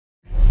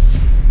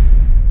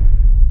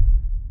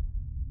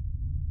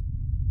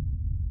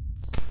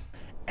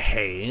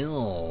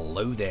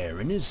Hello there,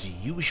 and as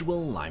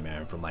usual, I'm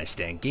Aaron from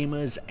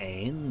Laststandgamers,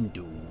 and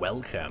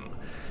welcome.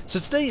 So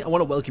today I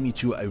want to welcome you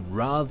to a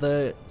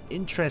rather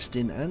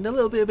interesting and a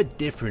little bit of a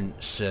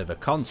different server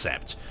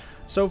concept.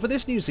 So for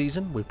this new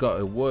season, we've got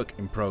a work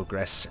in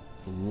progress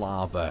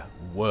lava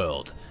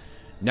world.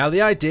 Now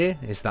the idea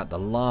is that the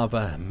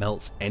lava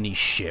melts any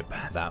ship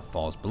that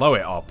falls below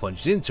it or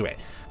plunges into it.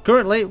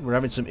 Currently, we're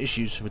having some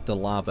issues with the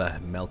lava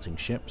melting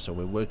ship, so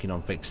we're working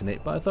on fixing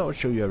it, but I thought I'd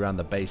show you around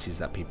the bases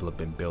that people have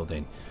been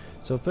building.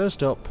 So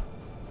first up,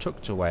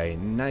 tucked away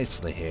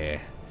nicely here,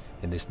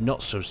 in this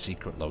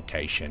not-so-secret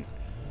location,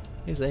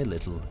 is a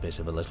little bit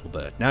of a little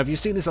bird. Now, if you've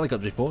seen this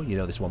helicopter before, you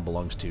know this one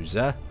belongs to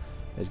Zer.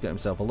 He's got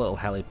himself a little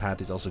helipad,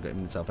 he's also got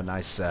himself a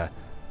nice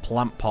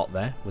plant pot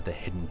there, with a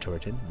hidden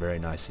turret in, very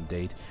nice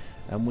indeed.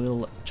 And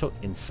we'll tuck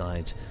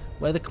inside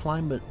where the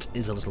climate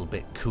is a little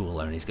bit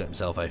cooler, and he's got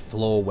himself a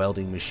floor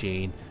welding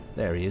machine.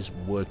 There he is,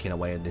 working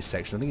away in this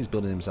section. I think he's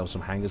building himself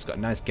some hangars, got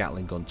a nice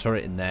Gatling gun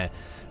turret in there,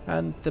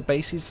 and the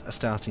bases are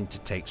starting to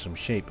take some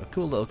shape. A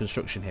cool little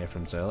construction here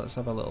from Zer. Let's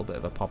have a little bit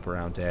of a pop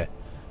around here.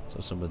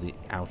 So some of the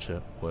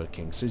outer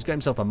workings. So he's got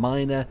himself a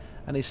miner,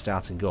 and he's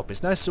starting up.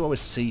 It's nice to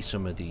always see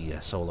some of the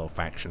solo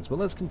factions, but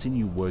let's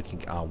continue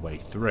working our way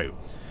through.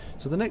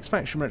 So the next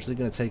faction we're actually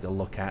going to take a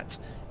look at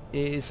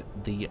is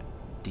the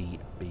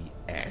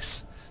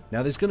DBS.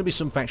 Now there's going to be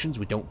some factions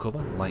we don't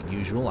cover, like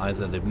usual.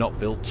 Either they've not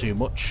built too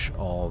much,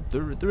 or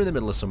they're in the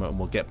middle of summer, and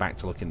we'll get back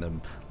to looking at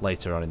them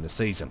later on in the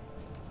season.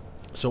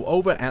 So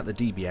over at the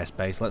DBS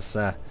base, let's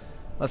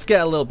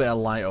get a little bit of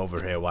light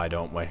over here, why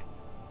don't we?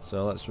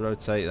 So let's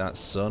rotate that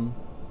sun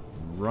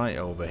right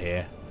over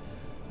here,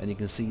 and you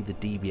can see the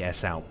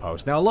DBS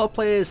outpost. Now a lot of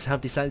players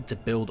have decided to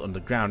build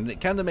underground, and it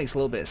kind of makes a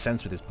little bit of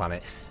sense with this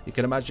planet. You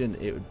can imagine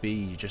it would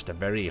be just a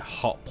very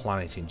hot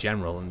planet in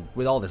general, and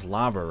with all this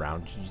lava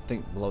around, you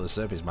think below the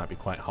surface might be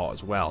quite hot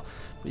as well.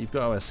 But you've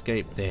got to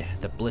escape the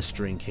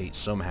blistering heat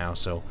somehow,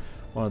 so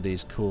one of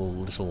these cool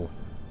little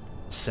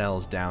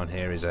cells down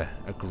here is a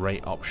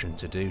great option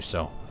to do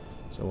so.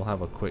 So we'll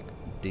have a quick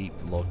deep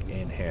look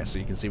in here. So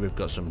you can see we've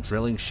got some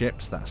drilling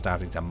ships that are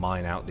starting to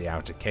mine out the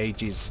outer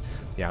cages,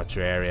 the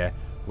outer area.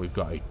 We've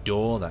got a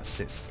door that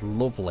sits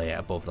lovely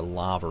above the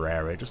lava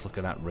area. Just look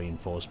at that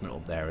reinforcement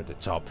up there at the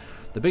top.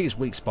 The biggest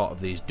weak spot of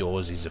these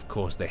doors is of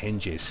course the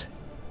hinges.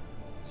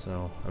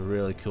 So a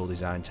really cool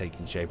design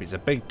taking shape. It's a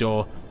big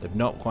door. They've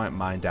not quite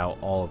mined out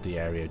all of the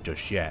area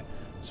just yet.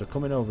 So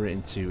coming over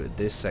into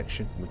this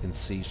section, we can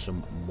see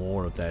some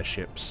more of their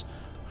ships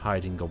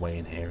hiding away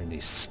in here in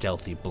this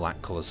stealthy black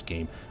colour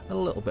scheme, and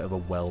a little bit of a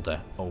welder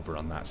over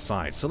on that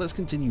side. So let's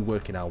continue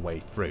working our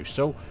way through.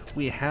 So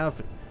we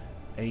have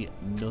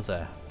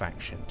another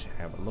faction to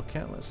have a look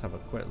at. Let's have a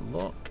quick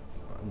look.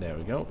 There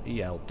we go,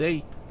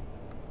 ELD.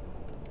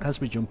 As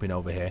we're jumping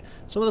over here,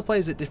 some of the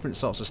players at different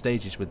sorts of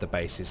stages with the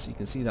bases. You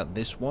can see that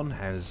this one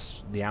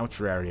has the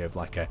outer area of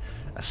like a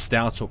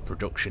startup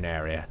production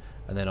area,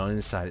 and then on the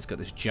inside it's got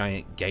this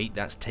giant gate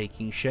that's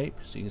taking shape.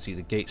 So you can see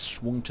the gate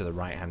swung to the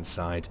right hand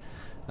side,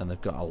 and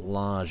they've got a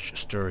large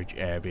storage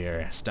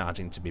area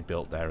starting to be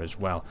built there as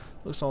well.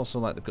 Looks also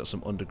like they've got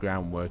some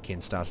underground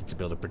working, starting to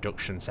build a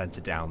production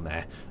centre down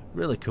there.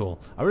 Really cool.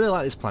 I really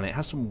like this planet. It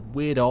has some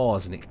weird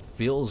ores, and it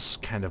feels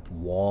kind of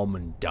warm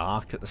and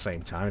dark at the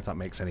same time, if that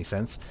makes any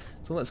sense.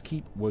 So let's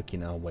keep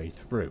working our way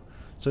through.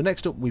 So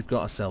next up we've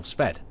got ourselves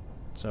Fed.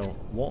 So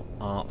what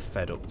are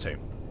Fed up to?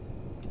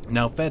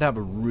 Now Fed have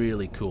a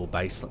really cool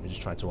base. Let me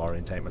just try to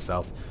orientate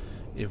myself.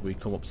 If we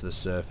come up to the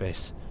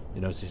surface, you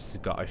notice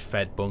they've got a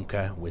Fed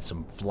bunker with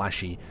some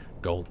flashy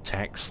gold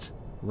text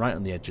right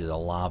on the edge of the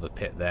lava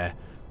pit there.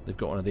 They've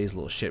got one of these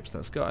little ships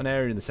that's got an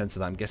area in the centre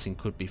that I'm guessing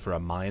could be for a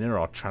miner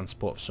or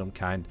transport of some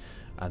kind.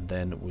 And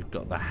then we've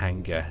got the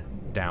hangar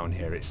down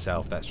here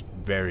itself that's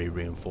very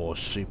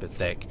reinforced, super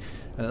thick.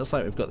 And it looks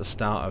like we've got the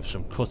start of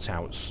some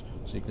cutouts.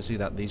 So you can see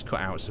that these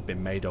cutouts have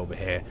been made over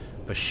here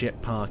for ship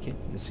parking.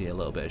 You can see a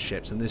little bit of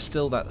ships, and there's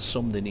still that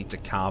some they need to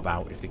carve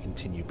out if they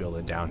continue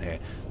building down here.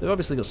 They've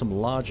obviously got some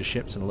larger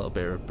ships and a little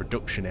bit of a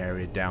production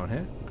area down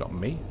here. We've got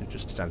me, who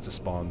just stands to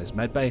spawn this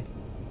medbay,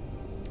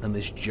 and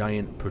this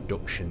giant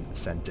production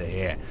centre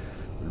here.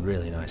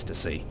 Really nice to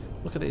see.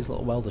 Look at these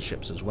little welder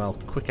ships as well.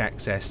 Quick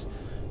access,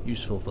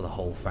 useful for the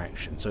whole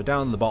faction. So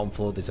down on the bottom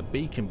floor there's a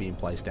beacon being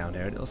placed down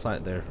here, and it looks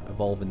like they're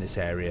evolving this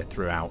area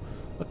throughout.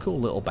 A cool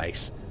little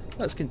base.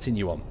 Let's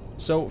continue on.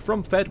 So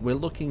from Fed we're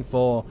looking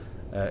for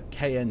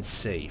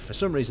KNC. For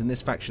some reason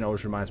this faction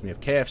always reminds me of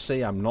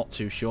KFC. I'm not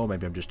too sure,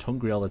 maybe I'm just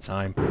hungry all the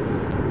time,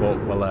 but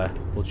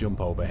we'll jump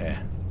over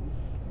here.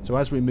 So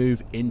as we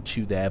move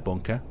into their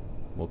bunker,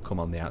 we'll come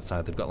on the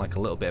outside. They've got like a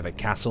little bit of a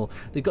castle.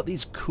 They've got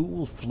these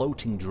cool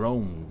floating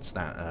drones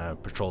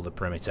that patrol the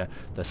perimeter.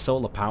 They're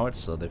solar powered,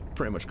 so they've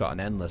pretty much got an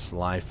endless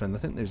life, and I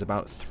think there's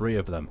about 3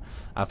 of them.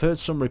 I've heard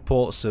some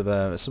reports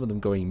of some of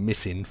them going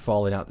missing,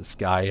 falling out the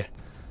sky,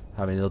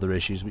 having other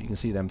issues, but you can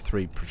see them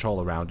 3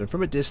 patrol around, and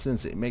from a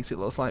distance it makes it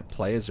look like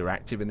players are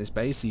active in this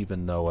base,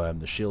 even though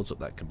the shields up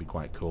that can be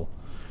quite cool.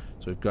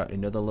 So we've got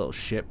another little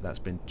ship that's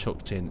been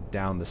tucked in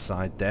down the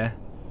side there,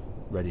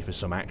 ready for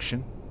some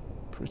action.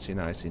 Pretty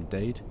nice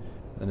indeed.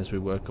 And as we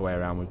work our way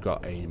around, we've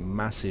got a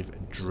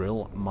massive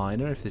drill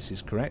miner, if this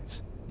is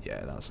correct.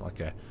 Yeah, that's like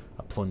a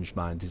plunge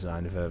mine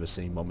design if I've ever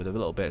seen one, with a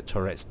little bit of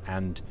turrets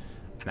and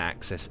an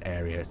access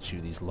area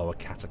to these lower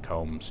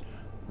catacombs.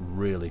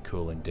 Really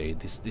cool indeed.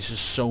 This is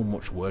so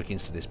much work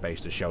into this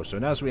base to show. So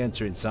now as we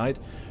enter inside,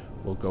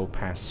 we'll go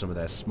past some of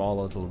their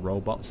smaller little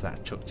robots that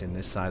are tucked in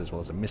this side, as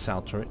well as a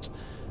missile turret.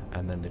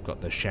 And then they've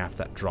got the shaft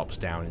that drops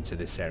down into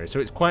this area. So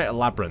it's quite a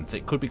labyrinth.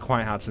 It could be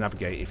quite hard to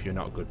navigate if you're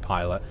not a good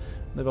pilot.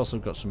 And they've also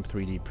got some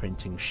 3D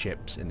printing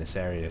ships in this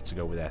area to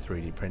go with their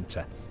 3D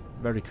printer.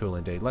 Very cool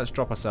indeed. Let's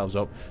drop ourselves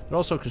up. They're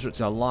also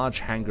constructing a large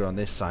hangar on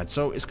this side,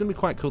 so it's going to be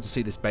quite cool to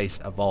see this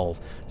base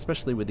evolve,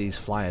 especially with these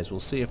flyers.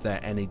 We'll see if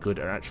they're any good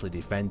at actually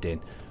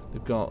defending.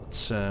 They've got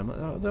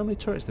how many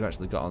turrets they've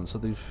actually got on, so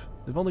they've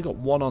only got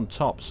one on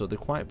top, so they're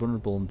quite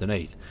vulnerable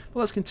underneath. But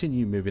let's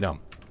continue moving on.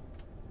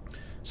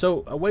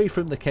 So away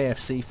from the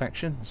KFC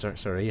faction,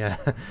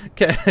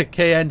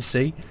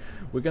 KNC,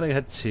 we're going to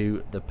head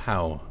to the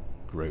POW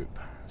group.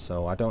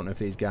 So I don't know if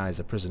these guys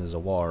are prisoners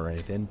of war or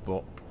anything,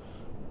 but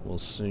we'll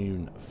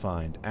soon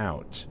find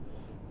out.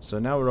 So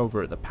now we're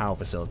over at the POW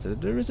facility.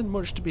 There isn't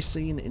much to be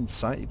seen in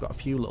sight. You've got a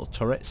few little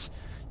turrets.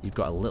 You've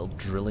got a little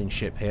drilling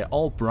ship here,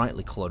 all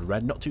brightly coloured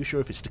red. Not too sure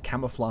if it's to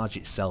camouflage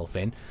itself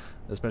in,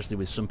 especially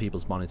with some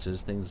people's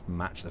monitors. Things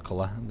match the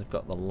colour. And they've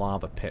got the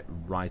lava pit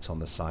right on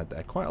the side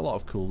there. Quite a lot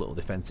of cool little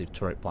defensive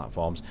turret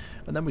platforms.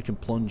 And then we can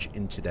plunge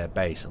into their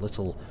base. A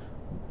little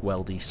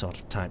weldy sort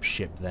of type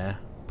ship there.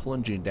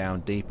 Plunging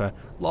down deeper.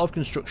 A lot of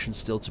construction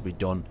still to be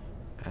done.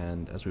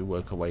 And as we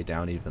work our way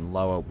down even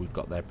lower, we've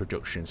got their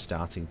production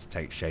starting to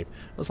take shape.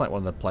 Looks like one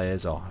of the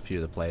players, or a few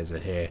of the players, are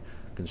here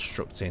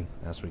constructing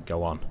as we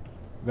go on.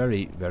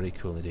 Very, very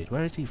cool indeed.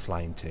 Where is he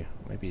flying to?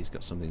 Maybe he's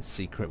got something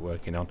secret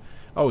working on.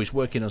 Oh, he's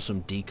working on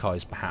some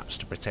decoys perhaps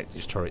to protect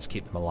his turrets,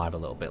 keep them alive a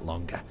little bit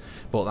longer.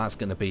 But that's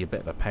going to be a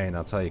bit of a pain,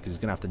 I'll tell you, because he's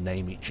going to have to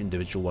name each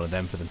individual one of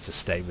them for them to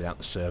stay without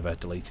the server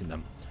deleting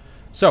them.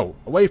 So,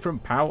 away from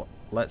POW,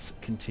 let's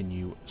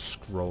continue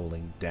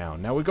scrolling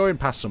down. Now we're going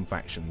past some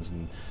factions,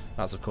 and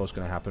that's of course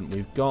going to happen.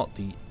 We've got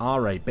the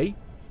RAB.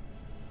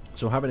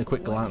 So having a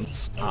quick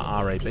glance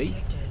at RAB,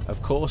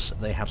 of course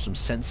they have some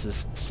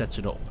sensors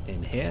set up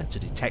in here to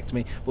detect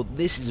me, but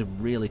this is a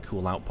really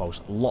cool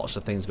outpost. Lots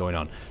of things going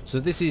on. So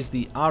this is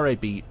the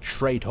RAB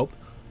trade hub.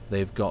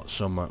 They've got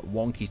some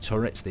wonky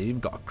turrets. They've even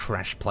got a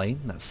crash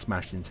plane that's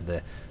smashed into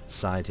the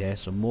side here.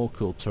 Some more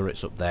cool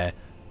turrets up there.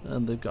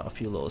 And they've got a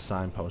few little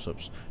signposts up.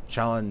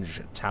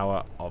 Challenge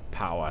Tower of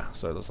Power.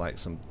 So it looks like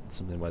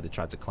something where they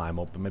tried to climb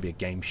up, and maybe a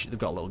game. They've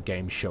got a little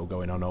game show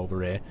going on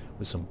over here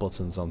with some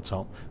buttons on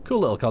top.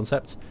 Cool little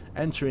concept.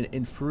 Entering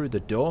in through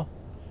the door.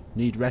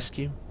 Need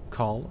rescue?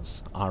 Call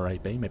us.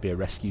 RAB. Maybe a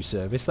rescue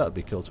service. That would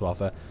be cool to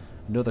offer.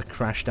 Another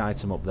crashed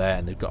item up there,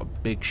 and they've got a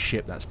big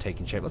ship that's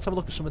taking shape. Let's have a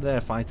look at some of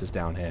their fighters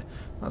down here.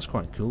 That's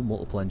quite cool.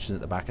 Multiple engines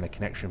at the back and a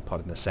connection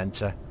pod in the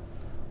centre.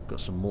 Got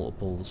some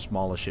multiple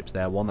smaller ships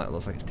there. One that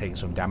looks like it's taking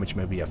some damage,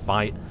 maybe a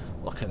fight.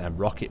 Look at them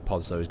rocket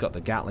pods though. He's got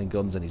the Gatling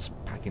guns and he's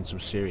packing some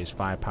serious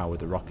firepower with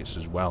the rockets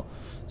as well.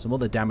 Some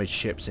other damaged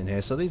ships in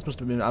here. So these must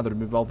have been either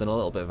involved in a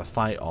little bit of a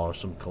fight or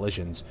some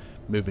collisions.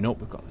 Moving up,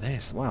 we've got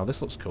this. Wow,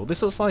 this looks cool.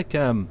 This looks like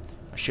a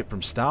ship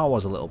from Star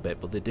Wars a little bit,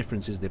 but the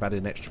difference is they've added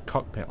an extra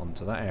cockpit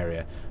onto that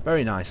area.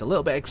 Very nice. A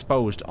little bit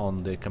exposed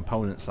on the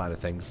component side of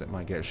things that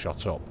might get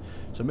shot up.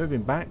 So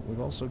moving back, we've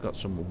also got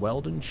some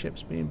Weldon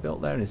ships being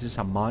built there. And is this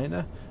a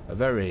miner? A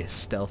very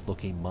stealth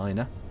looking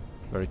miner.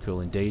 Very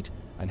cool indeed.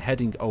 And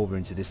heading over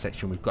into this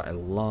section, we've got a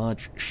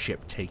large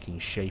ship taking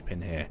shape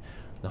in here.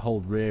 The whole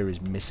rear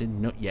is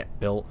missing, not yet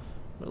built.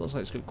 It looks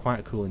like it's got quite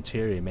a cool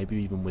interior, maybe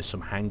even with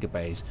some hangar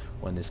bays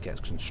when this gets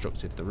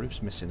constructed. The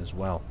roof's missing as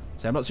well.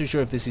 So I'm not too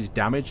sure if this is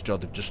damaged or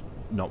they've just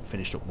not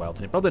finished up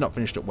welding it. Probably not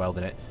finished up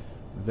welding it.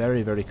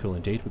 Very, very cool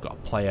indeed. We've got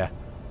a player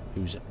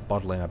who's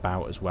bottling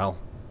about as well.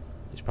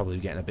 He's probably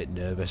getting a bit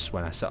nervous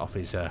when I set off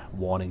his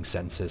warning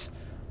sensors.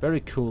 Very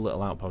cool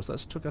little outpost.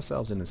 Let's tuck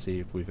ourselves in and see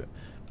if we've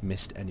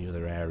missed any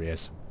other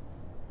areas.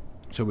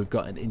 So we've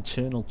got an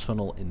internal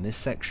tunnel in this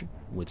section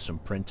with some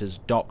printers,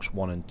 docks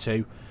 1 and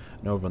 2.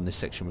 And over on this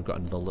section we've got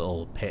another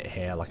little pit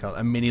here, like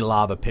a mini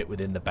lava pit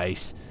within the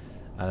base,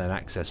 and an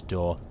access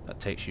door that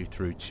takes you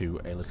through to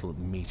a little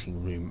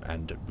meeting room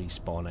and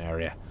respawn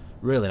area.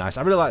 Really nice.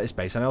 I really like this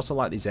base, and I also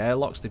like these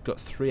airlocks. They've got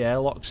 3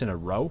 airlocks in a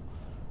row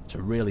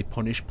to really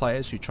punish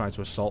players who try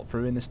to assault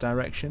through in this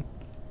direction.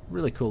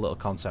 Really cool little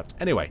concept.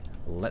 Anyway,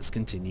 let's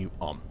continue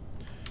on.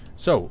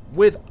 So,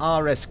 with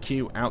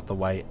RSQ out the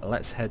way,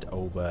 let's head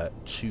over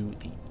to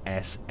the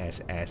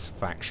SSS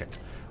faction.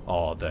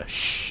 Or the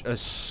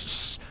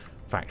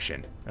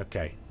faction.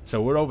 Okay,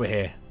 so we're over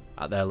here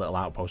at their little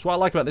outpost. What I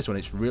like about this one,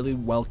 it's really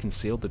well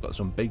concealed. They've got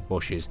some big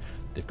bushes.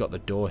 They've got the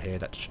door here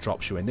that just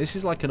drops you in. This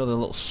is like another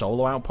little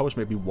solo outpost,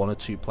 maybe 1 or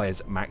 2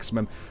 players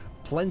maximum.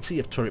 Plenty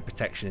of turret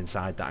protection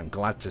inside that I'm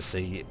glad to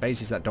see.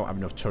 Bases that don't have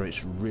enough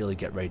turrets really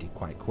get raided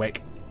quite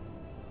quick.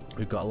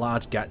 We've got a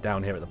large gap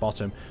down here at the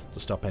bottom to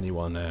stop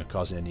anyone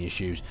causing any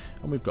issues,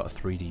 and we've got a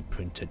 3D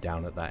printer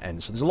down at that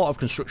end. So there's a lot of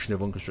construction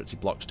of unconstructed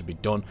blocks to be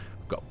done.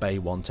 We've got Bay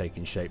 1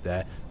 taking shape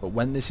there, but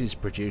when this is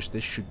produced,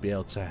 this should be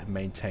able to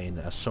maintain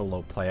a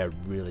solo player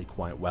really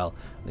quite well.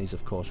 And he's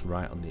of course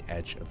right on the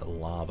edge of the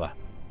lava.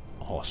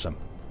 Awesome.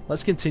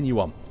 Let's continue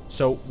on.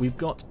 So we've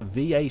got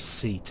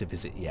VAC to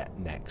visit yet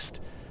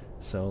next.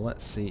 So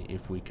let's see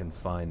if we can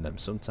find them.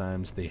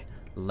 Sometimes the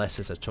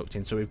letters are tucked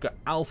in. So we've got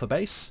Alpha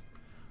Base.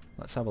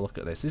 Let's have a look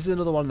at this. This is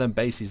another one of them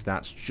bases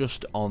that's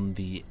just on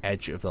the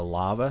edge of the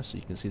lava. So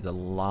you can see the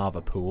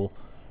lava pool.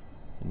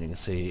 And you can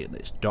see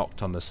it's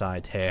docked on the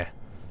side here.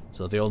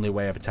 So the only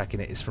way of attacking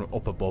it is from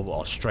up above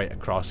or straight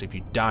across. If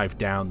you dive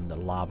down, the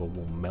lava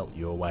will melt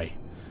you away.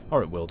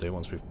 Or it will do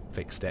once we've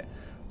fixed it.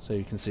 So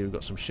you can see we've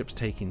got some ships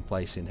taking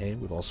place in here.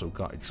 We've also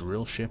got a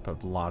drill ship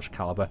of large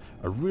caliber.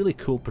 A really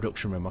cool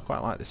production room. I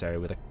quite like this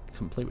area, with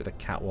complete with a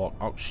catwalk,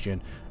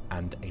 oxygen,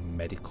 and a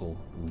medical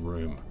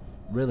room.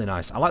 Really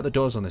nice. I like the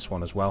doors on this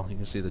one as well. You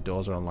can see the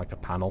doors are on like a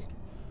panel.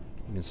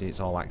 You can see it's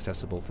all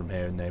accessible from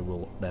here, and they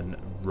will then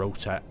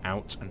rotate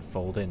out and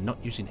fold in. Not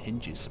using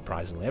hinges,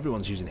 surprisingly.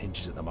 Everyone's using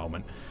hinges at the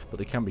moment, but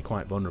they can be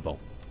quite vulnerable.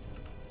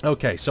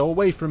 Okay, so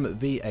away from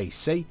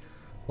VAC,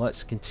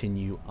 let's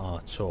continue our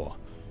tour.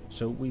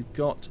 So we've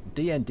got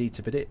DND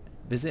to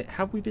visit.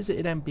 Have we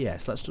visited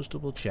MBS? Let's just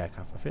double check.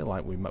 I feel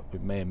like we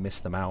may have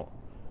missed them out.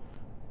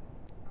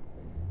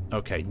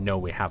 Okay, no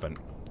we haven't.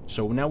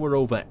 So now we're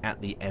over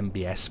at the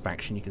MBS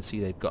faction. You can see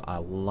they've got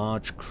a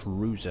large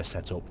cruiser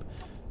set up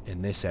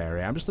in this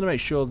area. I'm just going to make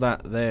sure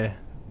that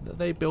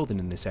they're building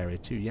in this area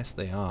too. Yes,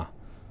 they are.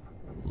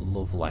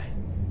 Lovely.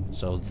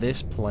 So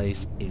this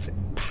place is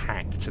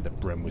packed to the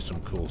brim with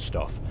some cool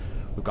stuff.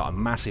 We've got a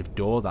massive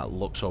door that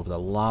looks over the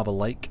lava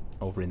lake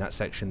over in that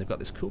section. They've got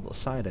this cool little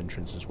side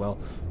entrance as well,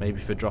 maybe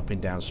for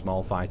dropping down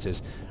small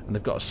fighters. And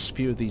they've got a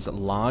few of these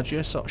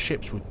larger sort of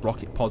ships with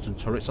rocket pods and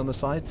turrets on the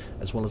side,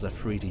 as well as a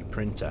 3D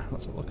printer.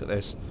 Let's have a look at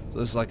this. So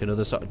this is like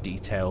another sort of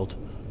detailed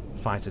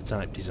fighter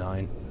type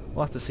design.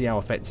 We'll have to see how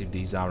effective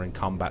these are in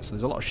combat. So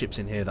there's a lot of ships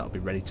in here that'll be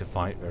ready to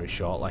fight very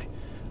shortly.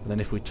 And then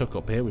if we tuck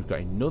up here, we've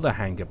got another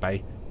hangar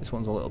bay. This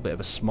one's a little bit of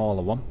a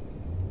smaller one.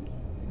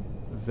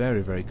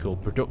 Very, very cool.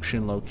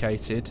 Production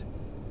located.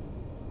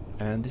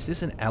 And is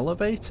this an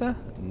elevator?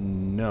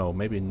 No,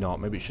 maybe not.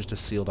 Maybe it's just a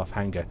sealed off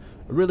hangar.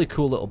 A really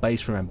cool little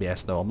base from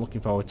MBS though. I'm looking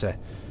forward to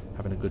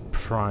having a good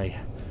pry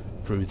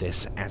through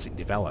this as it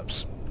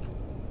develops.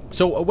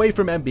 So away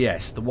from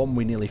MBS, the one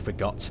we nearly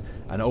forgot,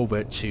 and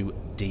over to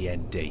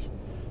DND.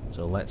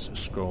 So let's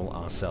scroll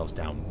ourselves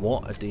down.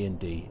 What are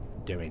DND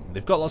doing?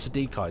 They've got lots of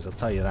decoys, I'll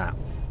tell you that.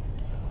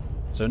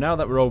 So now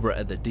that we're over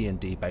at the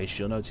DND base,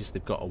 you'll notice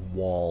they've got a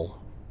wall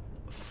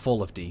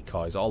full of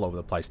decoys all over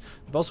the place.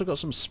 They've also got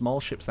some small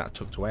ships that are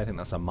tucked away. I think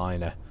that's a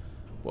miner.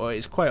 Well,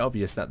 it's quite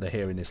obvious that they're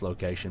here in this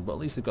location, but at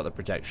least they've got the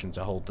protection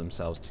to hold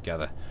themselves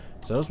together.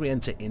 So as we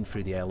enter in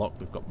through the airlock,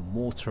 we've got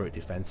more turret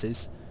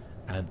defences,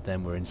 and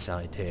then we're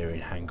inside here in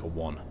Hangar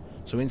 1.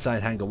 So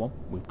inside Hangar 1,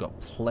 we've got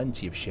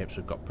plenty of ships,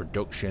 we've got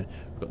production,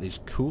 we've got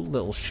these cool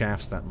little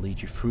shafts that lead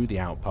you through the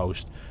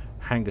outpost.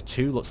 Hangar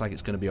 2 looks like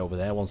it's going to be over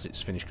there once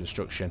it's finished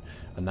construction,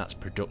 and that's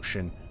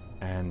production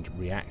and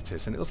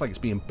reactors. And it looks like it's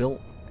being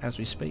built as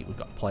we speak. We've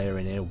got a player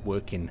in here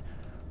working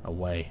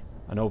away.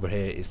 And over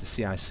here is the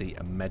CIC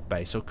and med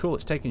bay. So cool,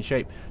 it's taking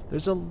shape.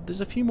 There's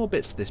a few more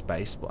bits to this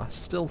base, but I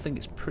still think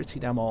it's pretty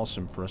damn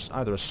awesome for us,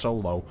 either a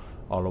solo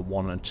or a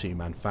 1 and 2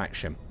 man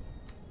faction.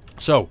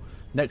 So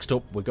next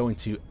up, we're going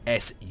to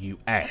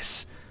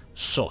SUS.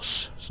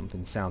 Sus.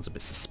 Something sounds a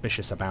bit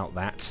suspicious about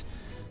that.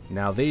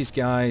 Now these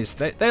guys,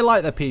 they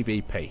like their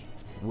PvP.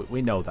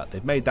 We know that.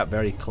 They've made that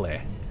very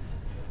clear.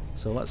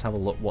 So let's have a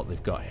look what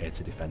they've got here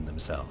to defend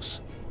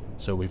themselves.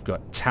 So we've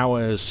got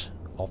Towers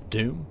of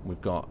Doom. We've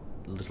got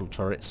little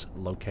turrets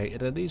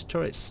located. Are these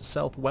turrets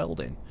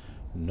self-welding?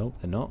 Nope,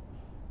 they're not.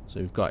 So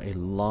we've got a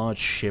large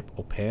ship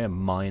up here,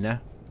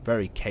 miner,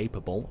 very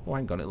capable. Oh,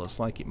 hang on, it looks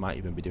like it might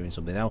even be doing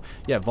something now.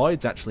 Yeah,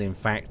 Void's actually, in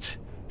fact,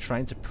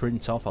 trying to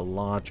print off a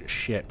large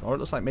ship, or it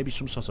looks like maybe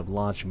some sort of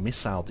large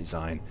missile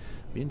design.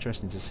 Be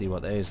interesting to see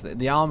what it is.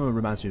 The armor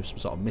reminds me of some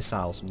sort of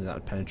missile, something that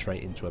would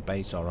penetrate into a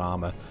base or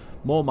armor.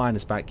 More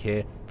miners back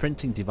here.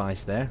 Printing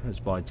device there as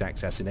Void's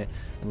accessing it,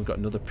 and we've got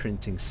another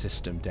printing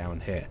system down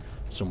here.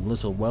 Some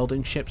little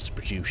welding ships to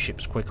produce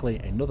ships quickly,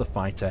 another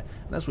fighter,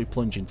 and as we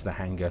plunge into the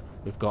hangar,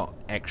 we've got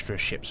extra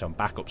ships on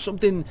backup.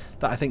 Something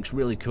that I think is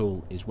really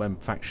cool is when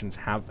factions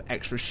have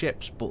extra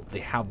ships, but they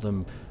have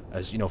them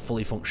as, you know,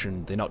 fully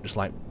functioned. They're not just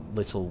like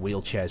little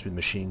wheelchairs with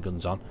machine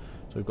guns on.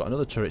 So we've got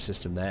another turret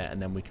system there, and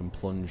then we can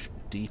plunge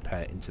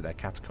deeper into their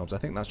catacombs. I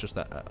think that's just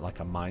like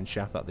a mine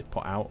shaft that they've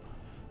put out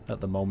at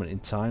the moment in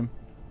time.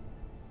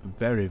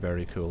 Very,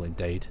 very cool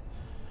indeed.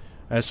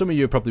 Some of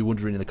you are probably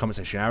wondering in the comment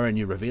section, Aaron,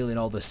 you're revealing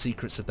all the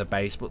secrets of the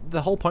base, but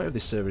the whole point of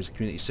this server is a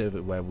community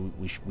server where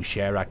we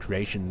share our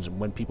creations, and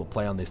when people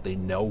play on this, they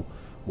know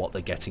what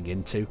they're getting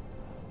into.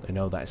 They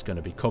know that it's going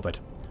to be covered.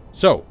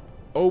 So,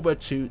 over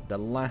to the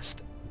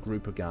last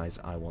group of guys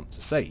I want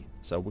to see.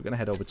 So we're going to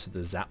head over to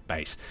the Zap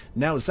base.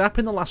 Now, Zap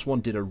in the last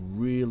one did a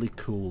really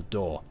cool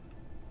door.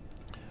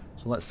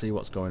 So let's see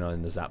what's going on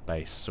in the Zap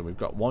base. So we've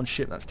got one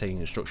ship that's taking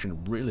instruction,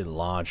 really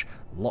large.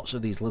 Lots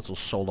of these little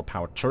solar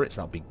powered turrets.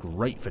 That'll be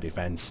great for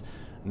defense.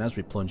 And as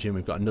we plunge in,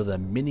 we've got another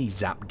mini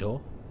Zap door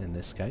in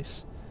this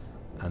case.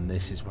 And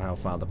this is how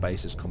far the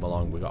base has come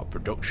along. We've got a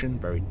production,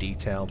 very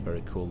detailed,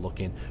 very cool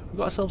looking. We've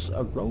got ourselves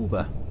a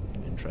rover.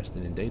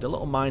 Interesting indeed. A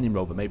little mining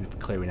rover, maybe for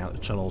clearing out the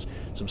tunnels.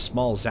 Some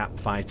small Zap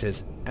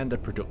fighters and a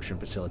production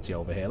facility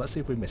over here. Let's see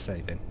if we've missed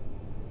anything.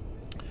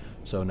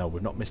 So no,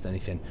 we've not missed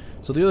anything.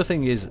 So the other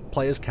thing is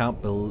players can't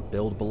build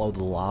below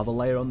the lava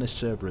layer on this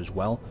server as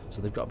well.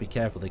 So they've got to be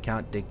careful. They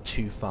can't dig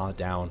too far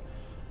down,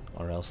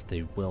 or else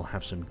they will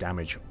have some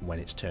damage when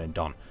it's turned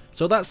on.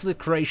 So that's the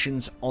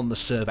creations on the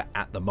server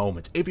at the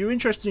moment. If you're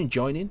interested in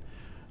joining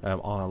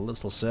our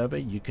little server,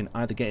 you can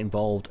either get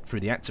involved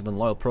through the Active and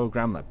Loyal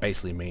program. That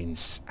basically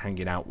means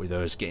hanging out with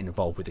us, getting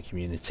involved with the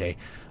community,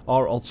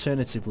 or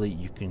alternatively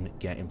you can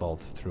get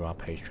involved through our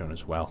Patreon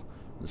as well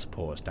and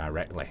support us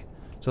directly.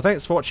 So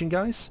thanks for watching,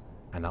 guys,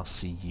 and I'll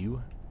see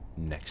you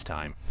next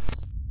time.